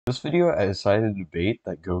This video, I decided to debate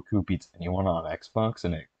that Goku beats anyone on Xbox,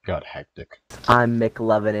 and it got hectic. I'm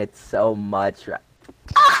McLovin' it so much.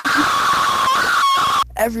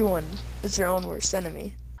 Everyone is their own worst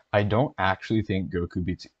enemy. I don't actually think Goku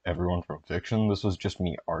beats everyone from fiction. This was just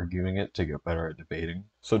me arguing it to get better at debating.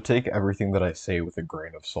 So take everything that I say with a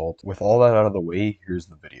grain of salt. With all that out of the way, here's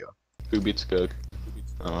the video. Who beats Goku?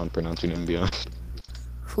 I'm pronouncing him beyond.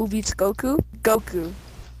 Who beats Goku? Goku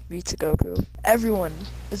beats Goku. Everyone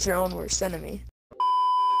is their own worst enemy.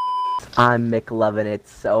 I'm McLovin' it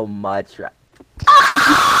so much.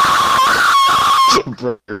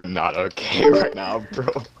 Bro, you're not okay right now, bro.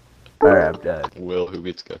 Alright, I'm done. Will, who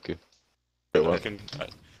beats Goku? Wait, what?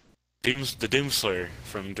 The Doomslayer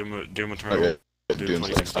from Doom Eternal. Okay, Doom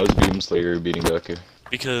Doomslayer. How's Doomslayer beating Goku?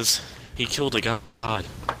 Because he killed a god.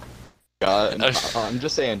 God, I'm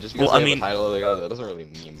just saying, just because Well, I they have mean- a title of the god, that doesn't really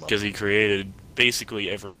mean much. Because he created basically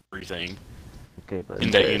everything Okay, but in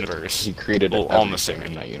that universe. He created almost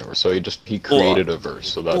everything in everything. that universe, so he created a verse,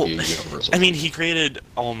 so that'd be a universal. I mean, he created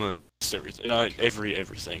almost everything. Not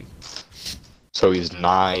everything. So he's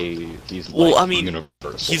not. He's Well, like I mean,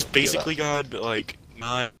 universal. He's basically God, but like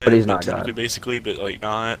not. But he's not technically God. Basically, but like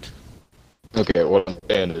not. Okay, what I'm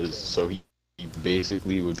saying is, so he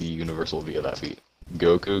basically would be universal via that feat.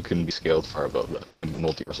 Goku can be scaled far above that in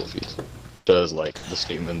multiversal feats. Does like the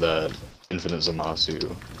statement that Infinite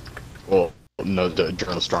Zamasu, well, no, the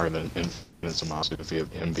journal stronger than Infinite Zamasu via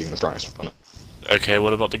him being the strongest opponent. Okay,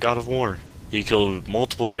 what about the God of War? He killed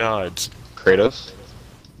multiple gods. Kratos?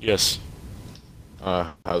 Yes.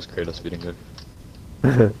 How's Kratos beating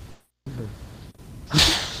Goku?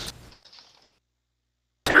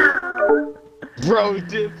 Bro,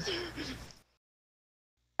 did.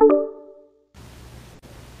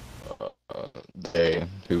 Hey,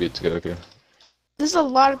 who beats Goku? There's a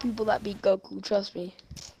lot of people that beat Goku, trust me.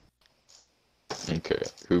 Okay,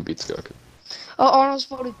 who beats Goku? Oh, Arnold's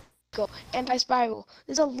photo, Anti-Spiral.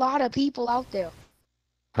 There's a lot of people out there.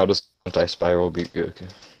 How does Anti-Spiral beat Goku?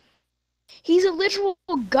 He's a literal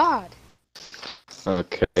god.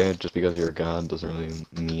 Okay, just because you're a god doesn't really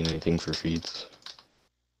mean anything for feats.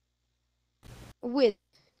 With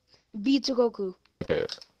beats Goku. Okay,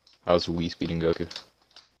 how's Whis beating Goku?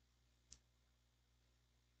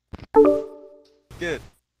 Good.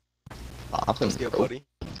 Awesome, Let's go, bro. buddy.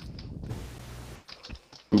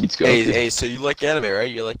 Who beats Goku? Hey, so you like anime, right?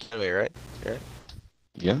 You like anime, right?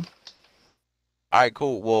 Yeah? Alright,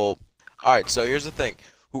 cool. Well, alright, so here's the thing.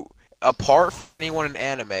 Apart from anyone in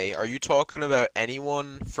anime, are you talking about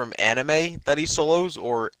anyone from anime that he solos,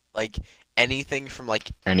 or like anything from like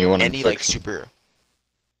Anyone in any like fiction?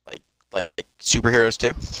 like superheroes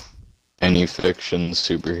too? Any fiction,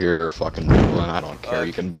 superhero, fucking villain, I don't care.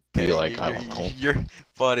 You can be Okay, like, I don't know. You're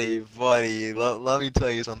buddy. Let me tell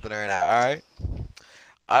you something right now. All right.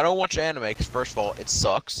 I don't watch anime because first of all, it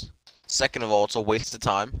sucks. Second of all, it's a waste of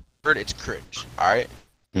time. Third, it's cringe. All right.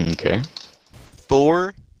 Okay.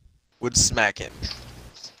 Thor would smack him.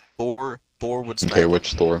 Thor would smack Okay, him.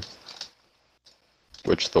 which Thor?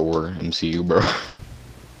 Which Thor? MCU, bro.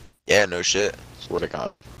 Yeah, no shit. Swear to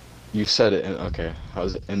God. You said it. Okay,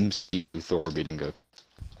 how's MCU Thor beating Goku?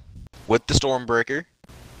 With the Stormbreaker,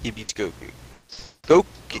 he beats Goku.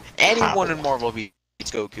 Anyone How? in Marvel beats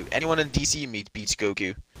Goku. Anyone in DC beats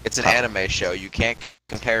Goku. It's an anime show. You can't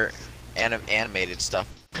compare animated stuff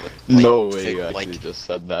with, like, No way you actually like, just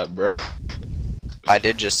said that, bro. I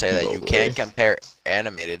did just say that No you way. can't compare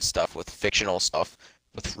animated stuff with fictional stuff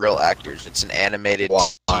with real actors. It's an animated Why?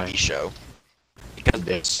 TV show. Because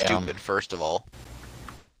it's Damn. stupid, first of all.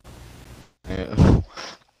 Yeah.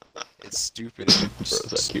 It's stupid.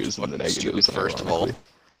 Bro's accusing the fucking negatives, stupid, first of all. ironically.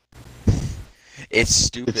 It's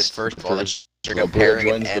stupid, It's first of all. That stupid. you're Bro comparing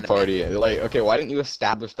an joins the anime. party. Like, okay, why didn't you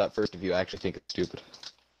establish that first if you actually think it's stupid?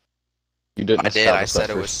 You didn't I did. I establish said that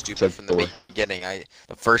it was first. stupid Said from the Thor. beginning.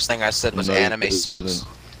 The first thing I said was No, you anime. didn't.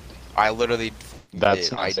 I literally. That's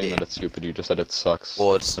did. not I saying did. that it's stupid, you just said it sucks.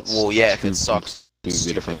 Well, yeah. If two it sucks, completely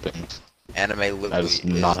stupid. different things. Anime literally That's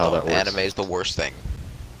not how that works. Anime is the worst thing.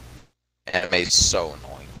 Anime is so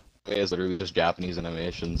annoying. Anime is literally just Japanese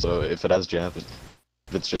animation, so if it has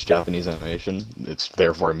if it's just Japanese animation, it's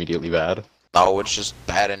therefore immediately bad. No, it's just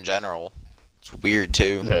bad in general. It's weird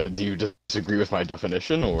too. Do you disagree with my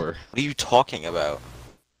definition, or? What are you talking about?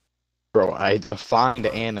 Bro, I defined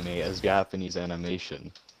anime as Japanese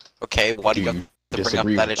animation. Okay, why do you Do have you to bring up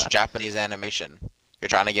disagree that with it's that? Japanese animation? You're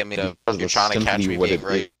trying to get me to. Because You're that's trying to catch simply me what being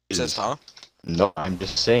it is. racist, huh? No, I'm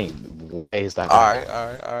just saying, why is that Alright,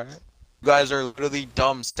 bad? alright. You guys are literally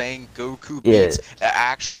dumb saying Goku Yeah. beats an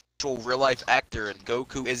actual real life actor, and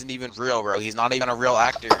Goku isn't even real, bro. He's not even a real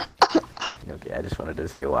actor. Okay, I just wanted to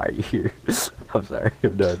say why are you here? I'm sorry,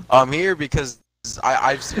 I'm done. I'm here because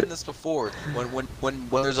I've seen this before. When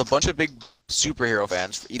there's a bunch of big superhero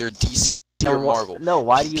fans, either DC or Marvel, No,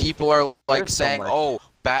 why do you people are like care so saying, much? "Oh,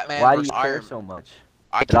 Batman Why do versus you care Iron." so much?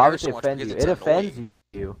 I It care obviously so much offends because you. it's It offends annoying.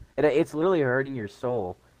 you. It's literally hurting your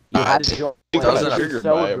soul. You had to join it it doesn't because you're triggered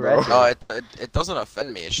so by it, bro. aggressive. No, it doesn't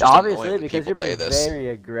offend me. It's just Obviously, annoying when because people you're say this. very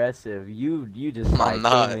aggressive. You just like I'm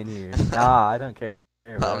not. came in here. Nah, I don't care,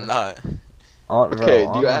 bro. I'm not. Okay,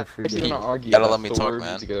 Bro, do you I'm actually want to argue Gotta that let me talk, Thor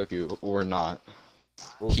man. beats Goku or not?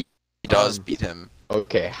 He does beat him.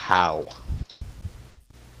 Okay, how?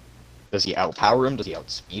 Does he outpower him? Does he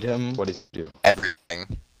outspeed him? What does he do? Everything.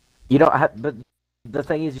 You don't have, but the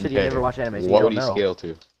thing is, you said you never watch anime, so you what don't would he know. scale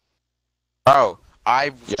to? Bro,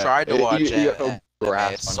 I've Yeah, tried to watch you anime. have no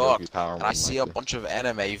grasp It on sucked. Goku's power And I more see than a bunch of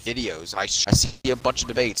anime videos. I see a bunch of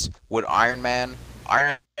debates. Would Iron Man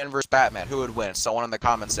versus Batman, who would win? Someone in the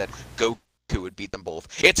comments said Goku would beat them both.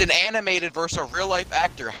 It's an animated versus a real life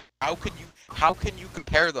actor. How can you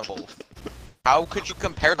compare them both? How could you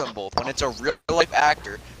compare them both when it's a real life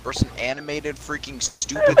actor versus an animated freaking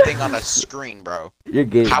stupid thing on a screen, bro? You're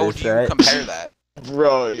getting How this, do you right? compare that?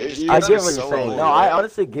 Bro, I get what you're so saying. No, annoying. I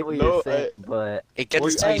honestly get what No, you're saying, but It Well,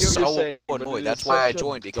 gets I me get what you're so saying, but annoyed. it That's is why I such a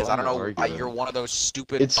joined, because I don't dumb know why argument. you're one of those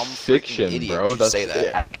stupid, it's dumb freaking fiction, idiots bro. who That's say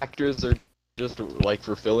that. actors are just like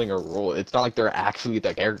fulfilling a role. It's not like they're actually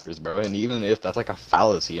the characters, bro. And even if that's like a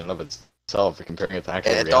fallacy in and of itself, comparing it to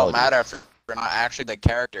actual It reality. don't matter if you're not actually the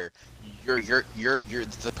character. You're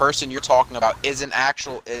the person you're talking about isn't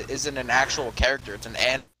an actual character. It's an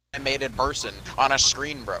animated person on a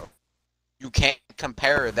screen, bro. You can't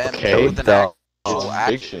compare them Okay, with an dumb. actual It's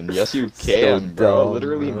actor. fiction. Yes, you So can, bro. dumb,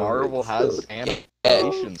 Literally, bro. Marvel It's has so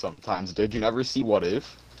animation sometimes. Did you never see What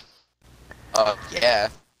If? Yeah,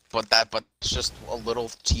 but it's just a little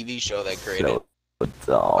TV show they created So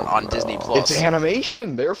dumb, on Disney bro. Plus. It's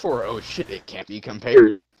animation, therefore, oh shit, it can't be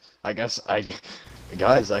compared. Guys, I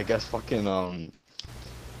guess fucking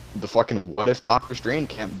the fucking What If Doctor Strange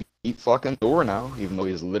can't beat fucking Thor now, even though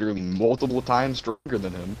he's literally multiple times stronger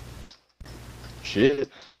than him. Shit.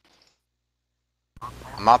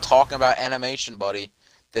 I'm not talking about animation, buddy.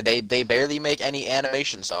 They barely make any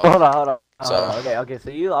animation stuff. Hold on. So- Okay. So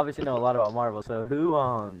you obviously know a lot about Marvel. So who,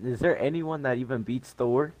 is there anyone that even beats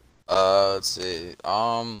Thor? Let's see.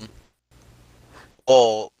 Well,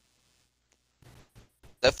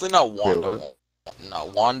 definitely not Wanda. Wait, No,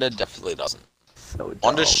 Wanda definitely doesn't. So dumb,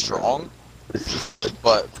 Wanda's bro. strong, This is so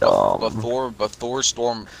but dumb. Thor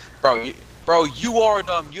Storm, bro, you are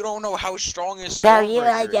dumb. You don't know how strong his No, you Stormbreaker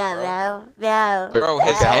like is, that, bro. bro. No. Bro,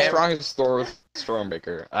 his Okay, how hammer- strong is Thor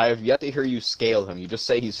Stormbreaker? I have yet to hear you scale him. You just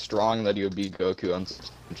say he's strong, that he would beat Goku on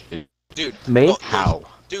Dude, Me? look, How?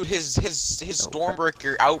 Dude, his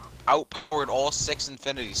Stormbreaker outpowered all 6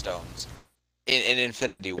 Infinity Stones in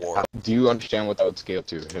Infinity War. Do you understand what that would scale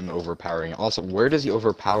to, him overpowering? Also, where does he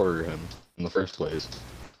overpower him in the first place?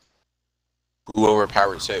 Who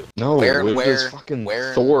overpowers who? No, Where does fucking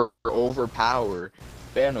where- Thor overpower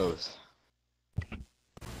Thanos?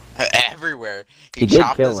 Everywhere. He did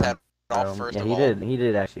chopped kill his him, head off first yeah, of he all. did. He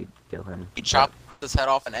did actually kill him. He chopped his head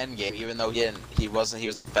off in Endgame, even though he was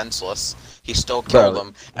defenseless. He still Bro, killed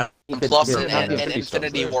him. he And could plus, kill in Thanos.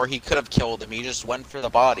 Infinity War, he could have killed him. He just went for the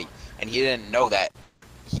body, and he didn't know that.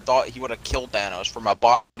 He thought he would have killed Thanos from a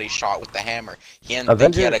body shot with the hammer. He didn't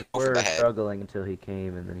think he had Avengers to go for were the head. struggling until he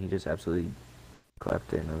came, and then he just absolutely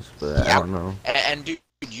clapped Thanos. But Yeah. I don't know. And dude,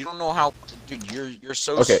 you don't know how. Dude, you're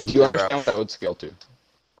so Okay, do you stupid, bro. understand what that would scale to?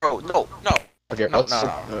 Bro, no. Okay, No, let's, no.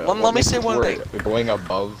 Let what me makes say you one worried? thing. Going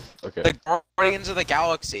above. Okay. The Guardians of the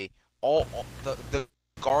Galaxy, the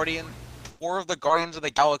Guardian, 4 of the Guardians of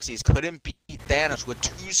the Galaxies couldn't beat Thanos with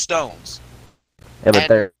 2 stones. Yeah, but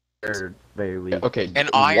And- they're very weak. Okay. And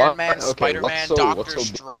Iron Man, okay, Spider-Man, what's Doctor so big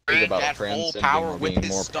Strange about had full transcending power or with being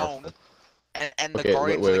his more stone, powerful? and the Okay,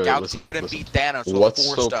 Guardians wait, of the Galaxy listen, couldn't listen. beat Thanos with What's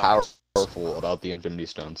 4 so stones. powerful about the Infinity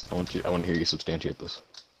Stones? I want to hear you substantiate this.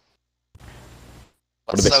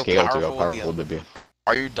 What What's do they so scale to? How powerful with powerful the- would they be?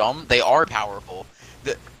 Are you dumb? They are powerful.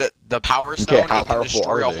 The Power Okay, Stone, how it can powerful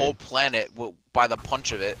destroy are a they? whole planet by the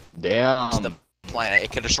punch of it. Damn. the Planet.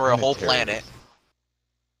 It can destroy a whole planet.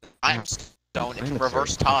 Time Stone, it can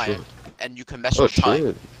reverse time, and you can mess Oh with time.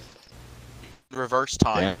 shit! Reverse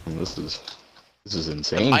time. Damn, this is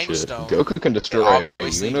insane Time shit. Stone, Goku can it destroy a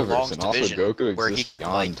obviously universe, belongs and to also Vision, Goku where he, exists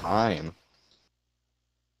beyond time.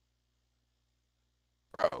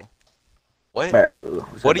 Bro. What?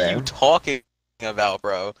 What's What up, are you man? talking about,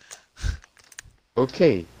 bro?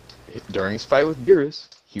 Okay, during his fight with Beerus,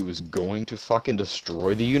 he was going to fucking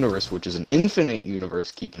destroy the universe, which is an infinite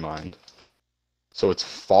universe, keep in mind. So it's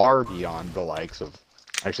far beyond the likes of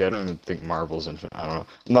Actually, I don't even think Marvel's infinite. I don't know.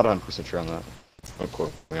 I'm not 100% sure on that. Don't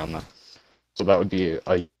quote me on that. So that would be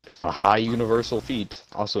a high universal feat,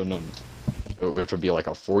 also known, which would be like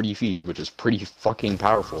a 40 feet, which is pretty fucking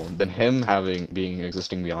powerful. Then him being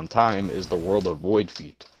existing beyond time is the world of void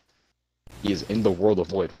feat. He is in the world of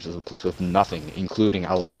void, which is a place with nothing, including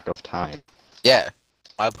a lack of time. Yeah.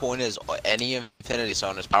 My point is, any Infinity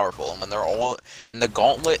Stone is powerful, and when they're all in the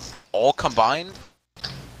Gauntlet, all combined,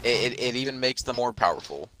 it even makes them more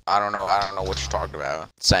powerful. I don't know what you're talking about.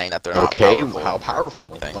 Saying that they're not powerful. How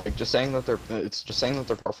powerful? Thing. Like just saying that it's just saying that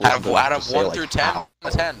they're powerful. Out of 1 through 10,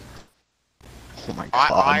 a 10. Oh my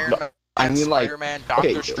god. Iron Man, I mean, like, Spider-Man, Doctor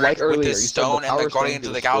okay, Strange like earlier, with you this said the stone, and Power the Stone Guardians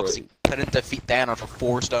of the destroyed. Galaxy couldn't defeat Thanos with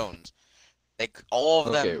 4 stones. Like all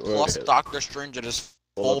of them, Okay, plus okay. Doctor Strange at his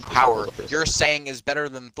Hold full up, power, hold up for a you're second. saying is better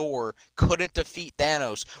than Thor, couldn't defeat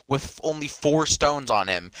Thanos with only 4 stones on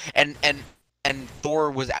him, and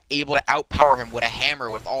Thor was able to outpower him with a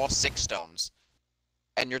hammer with all 6 stones.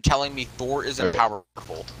 And you're telling me Thor isn't Okay.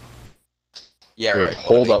 powerful? Yeah, Wait, right.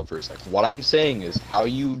 hold up for a second. What I'm saying is how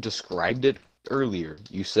you described it earlier.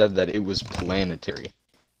 You said that it was planetary.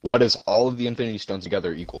 What is all of the Infinity Stones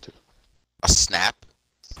together equal to? A snap,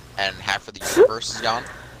 and half of the universe is gone.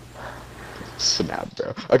 Snap,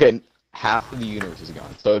 bro. Okay, half of the universe is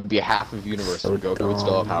gone. So it'd be half of the universe, and Goku would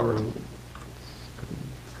still have power.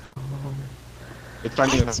 It's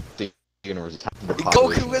not even half the universe. It's half the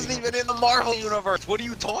population Goku of the isn't even universe. in the Marvel universe. What are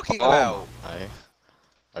you talking Oh about?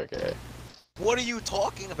 my. Okay. What are you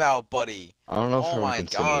talking about, buddy? I don't know if Oh everyone my can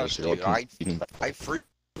see this. gosh, You're all dude. I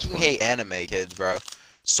freaking hate anime kids, bro.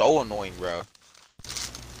 So annoying, bro.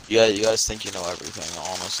 Yeah, you guys think you know everything,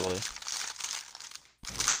 honestly.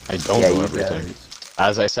 I don't Yeah, know you everything. guys.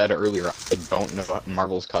 As I said earlier, I don't know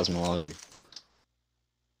Marvel's cosmology.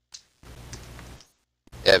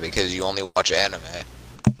 Yeah, because you only watch anime.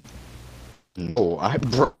 No,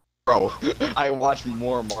 bro, I watch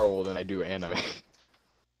more Marvel than I do anime.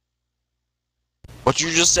 But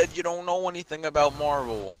you just said you don't know anything about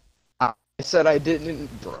Marvel. I said I didn't,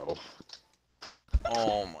 bro.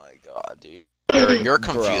 Oh my god, dude. You're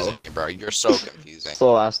confusing me, bro. You're so confusing. What's the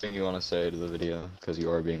last thing you want to say to the video? Because you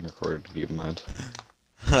are being recorded, keep in mind.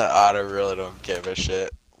 I really don't give a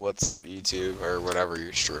shit. What's YouTube or whatever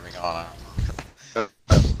you're streaming on?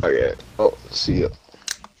 Okay, oh, see ya.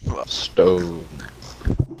 Stone.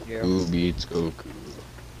 Yeah. Who beats Goku?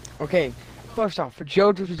 Okay, first off, for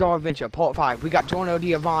JoJo's Bizarre Adventure Part 5, we got Giorno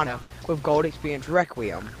Giovanna with Gold Experience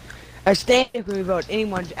Requiem. A standard can revolt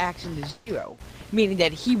anyone's action to 0, meaning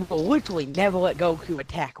that he will literally never let Goku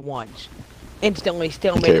attack once. Instantly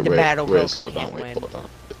stalemating the battle, Goku can't win. hold on.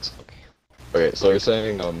 Okay, so you're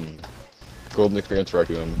saying, Golden Experience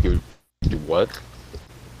Requiem, he would do what?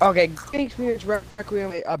 Okay, Gold Experience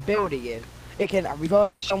Requiem ability is, it can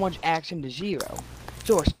revolt someone's action to 0.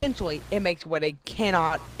 So essentially, it makes where they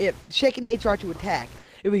cannot, if second they try to attack,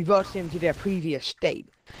 it reverts them to their previous state.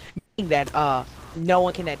 Meaning that, no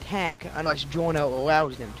one can attack unless Giorno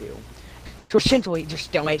allows them to. So essentially, it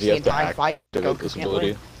just stalemates Does he the have to entire fight. activate Goku this can't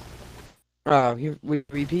ability? win. We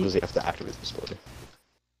repeat? Does he have to activate this ability?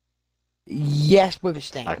 Yes, with a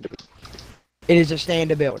stand. Activate. It is a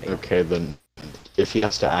stand ability. Okay, then, if he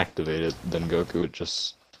has to activate it, then Goku would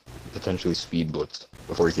just potentially speed blitz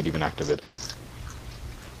before he could even activate it.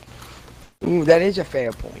 Ooh, that is a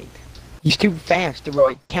fair point. He's too fast to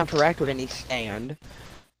really counteract with any stand.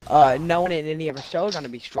 No one in any of our shows gonna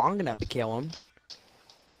be strong enough to kill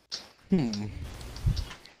him.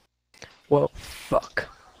 Well, fuck.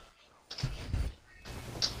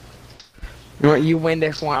 You know what, you win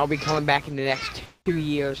this one, I'll be coming back in the next 2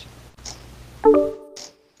 years.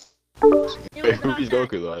 Wait, who beats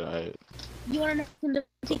Goku though? You wanna know who the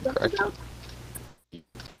take Goku Correct. out?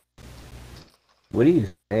 What are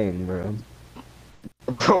you saying, bro?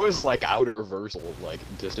 Bro is like out of reversal, like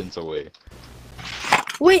distance away.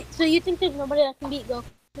 Wait, so you think there's nobody that can beat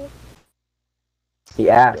Goku? He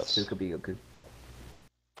asked Yes. who could be Goku.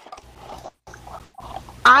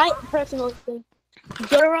 I personally think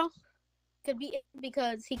Jotaro could beat him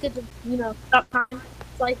because he could, stop time.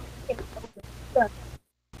 Like,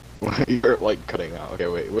 You're like cutting out. Okay,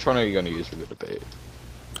 wait. Which one are you gonna use for the debate?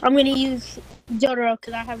 I'm gonna use Jotaro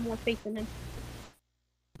because I have more faith in him.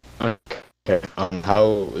 Okay. How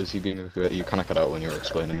is he being good? You kind of cut out when you were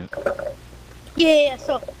explaining it. Yeah,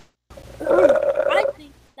 so I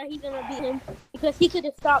think that he's gonna beat him because he could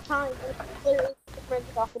have stopped time and literally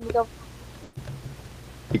sprinted off in the go.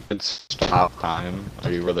 He could stop time.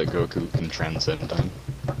 Are you where that Goku can transcend time?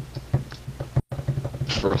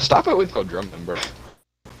 Bro, stop it with no drumming, bro.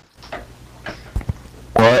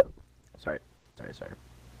 What? Sorry.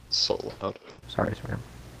 So loud. Sorry.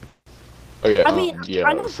 Okay, I mean, I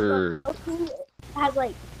yeah, know for Goku has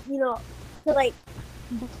like, to like,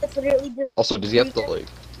 it's literally just also, does he have to reason,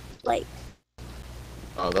 like,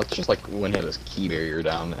 that's just like when he had his key barrier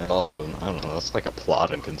down, and all, I don't know, that's like a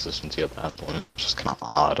plot inconsistency at that point. It's just kind of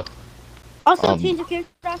odd. also change of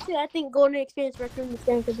character. Actually, I think Golden Experience Requiem is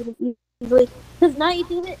going to be easily because now you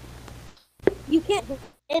do it, you can't just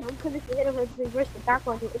hit him because if you hit him, it's reverse attack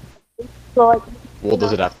on you. So like, Well,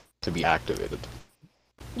 does it have to be activated?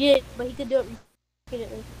 Yeah, but he could do it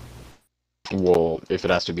repeatedly. Well, if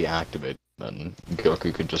it has to be activated, then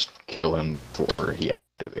Goku could just kill him before he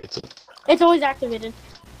activates it. It's always activated.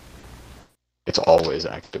 It's always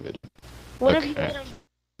activated. Whenever you Okay. hit him,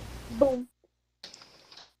 boom.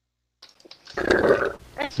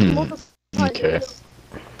 Okay.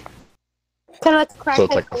 Kind of like crack. So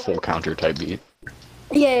it's like a full counter type beat.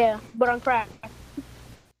 Yeah, but on crack.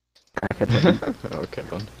 Okay,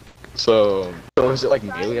 then. So is it like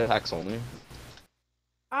melee attacks only?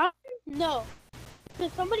 No.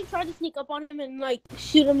 Because somebody tried to sneak up on him and like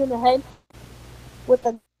shoot him in the head with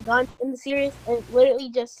a gun in the series, and literally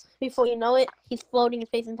just before you know it, he's floating in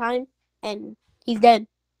space and time, and he's dead.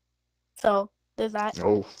 So there's that.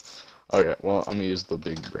 Oh. Okay, well, I'm gonna use the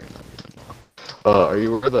big brain argument now. Are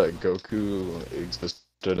you aware that Goku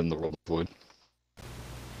existed in the world of Void?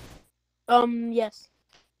 Yes.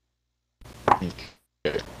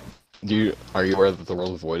 Okay. Are you aware that the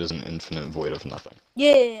world of Void is an infinite void of nothing?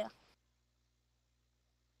 Yeah.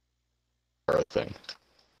 Or a thing.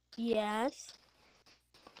 Yes.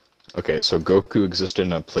 Okay, so Goku existed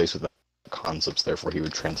in a place without concepts, therefore he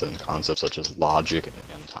would transcend concepts such as logic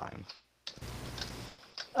and time.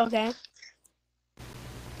 Okay.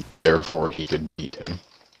 Therefore he could beat him.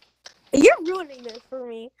 You're ruining this for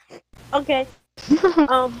me. Okay. Isn't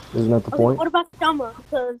that the point? What about Sama?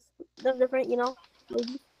 Because they're different,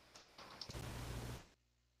 maybe.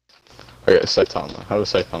 Okay, Saitama. How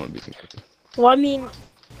does Saitama beat Goku? Well, I mean,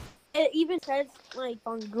 it even says like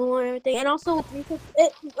on Google and everything, and also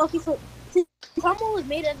okay, so Sama was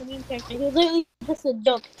made as a meme character. He was literally just a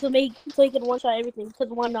joke so he could one shot everything. Because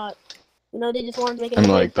why not? They just wanted to make it. I'm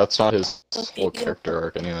like, that's not his Okay, full character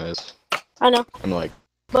arc, anyways. I know. I'm like,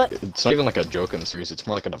 but it's not even like a joke in the series. It's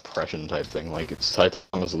more like a depression type thing. Like,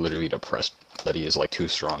 Saitama's literally depressed that he is like too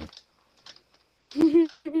strong. It'd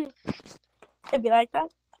be like that.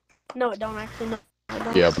 No, it don't actually. No.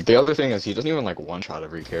 Yeah, but the other thing is he doesn't even like one-shot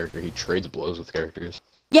every character. He trades blows with characters.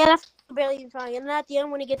 Yeah, that's barely even trying. And then at the end,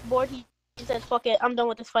 when he gets bored, he says, "Fuck it, I'm done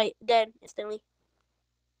with this fight." Dead instantly.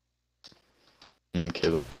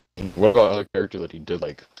 Okay. What about other character that he did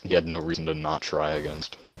like he had no reason to not try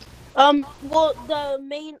against? Well, the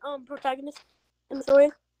main protagonist in the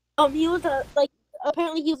story, he was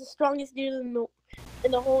apparently he was the strongest dude in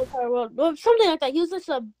the whole entire world, or something like that. He was just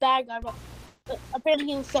a bad guy, but apparently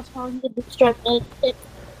he was so strong he could destroy it,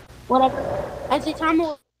 whatever. And Saitama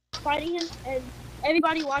was fighting him, and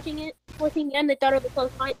everybody watching it, watching the end, they thought it was a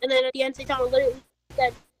close fight, and then at the end, Saitama literally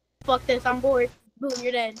said, "Fuck this, I'm bored." Boom,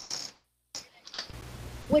 you're dead.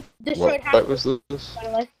 Which destroyed half. What was this? By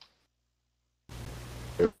the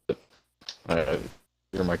way.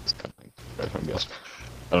 Your mic is kind of, I guess.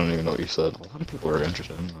 I don't even know what you said. A lot of people are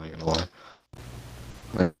interested. I'm not gonna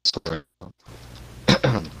lie. Sorry.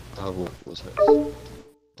 What was it? Oh,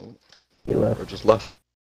 He left. or just left.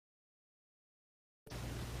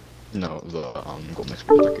 No, the Golden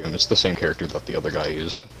Experience Requiem. It's the same character that the other guy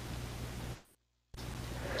used.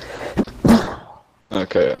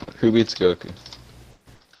 Okay, who beats Goku?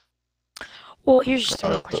 Well, here's just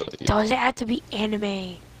a question. Does it have to be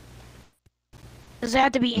anime? Does it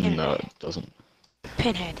have to be anime? No, it doesn't.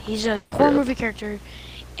 Pinhead. He's a horror movie character,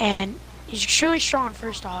 and he's extremely strong,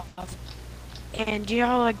 first off. And do you know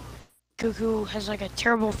how, like, Goku has, like, a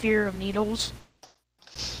terrible fear of needles?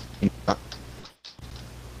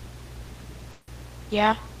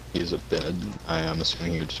 Yeah? He's a bit. I am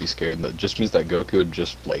assuming he would just be scared. That just means that Goku would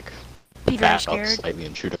just, like, Be very back up scared. slightly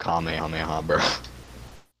and shoot a Kamehameha, bro.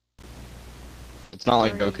 It's not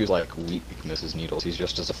like Goku's, like, weakness is needles. He's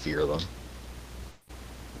just a fear of them.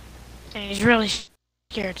 And he's really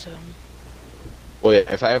scared of them. Well,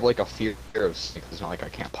 yeah, if I have, like, a fear of snakes, it's not like I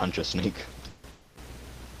can't punch a snake.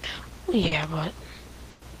 Yeah, but...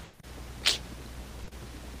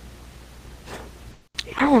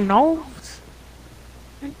 I don't know.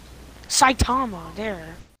 Saitama,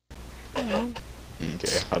 there. I don't know.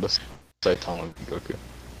 Okay, how does Saitama beat Goku?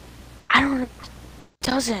 I don't know.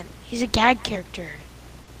 Doesn't. He's a gag character.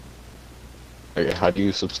 Okay, how do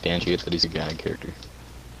you substantiate that he's a gag character?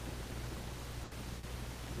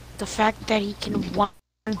 The fact that he can one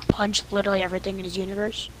punch literally everything in his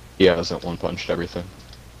universe. He hasn't one-punched everything.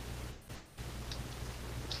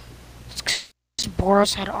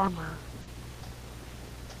 Boros had armor?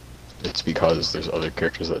 It's because there's other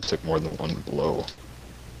characters that took more than one blow.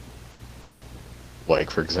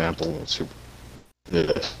 Like, for example, Super...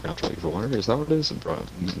 Natural Evil Warrior, is that what it is? Bro,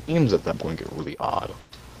 names at that point get really odd.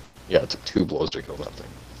 Yeah, it took 2 blows to kill that thing.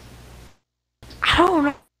 I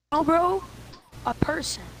don't know, bro. A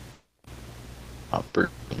person. A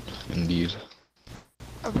person, indeed.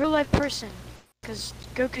 A real life person. Because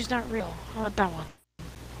Goku's not real. How about that one?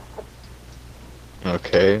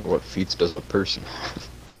 Okay, what feats does a person have?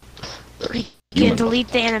 They're You can human. delete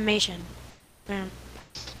the animation. Yeah.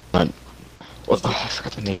 Well, I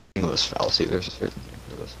forgot the name of this fallacy. There's a certain name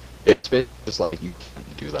for this. It's just like you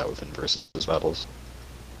can't do that within versus battles.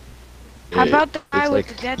 How about the guy it's with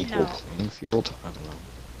like the dead equal note? playing field. I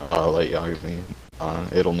don't know. Like Yagami.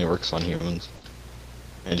 It only works on humans,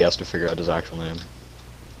 and he has to figure out his actual name,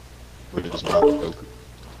 which is not Goku.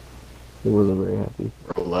 He wasn't very happy.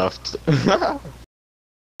 Bro left.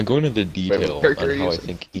 I'm going into detail what character on are you how I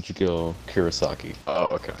using? think Ichigo Kurosaki. Oh,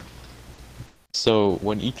 okay. So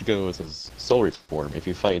when Ichigo is his Soul Reaper form, if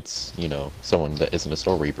he fights, you know, someone that isn't a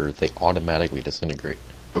Soul Reaper, they automatically disintegrate.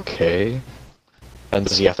 Okay. And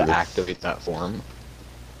Does he have to with- activate that form?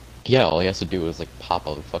 Yeah, all he has to do is like pop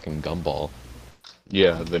a fucking gumball.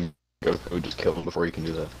 Yeah, then Goku would just kill him before he can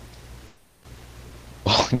do that.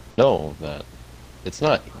 Well, no, that it's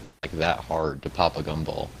not like that hard to pop a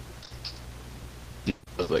gumball.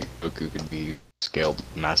 Because, like, Goku could be scaled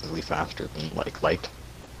massively faster than, like, light.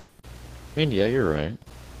 I mean, yeah, you're right.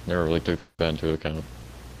 Never really took that into account.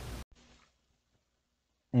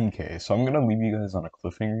 Okay, so I'm gonna leave you guys on a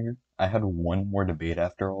cliffhanger here. I had one more debate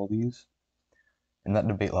after all these, and that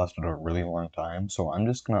debate lasted a really long time, so I'm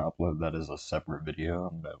just gonna upload that as a separate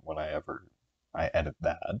video when I edit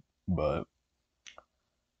that. But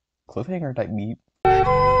cliffhanger type beat.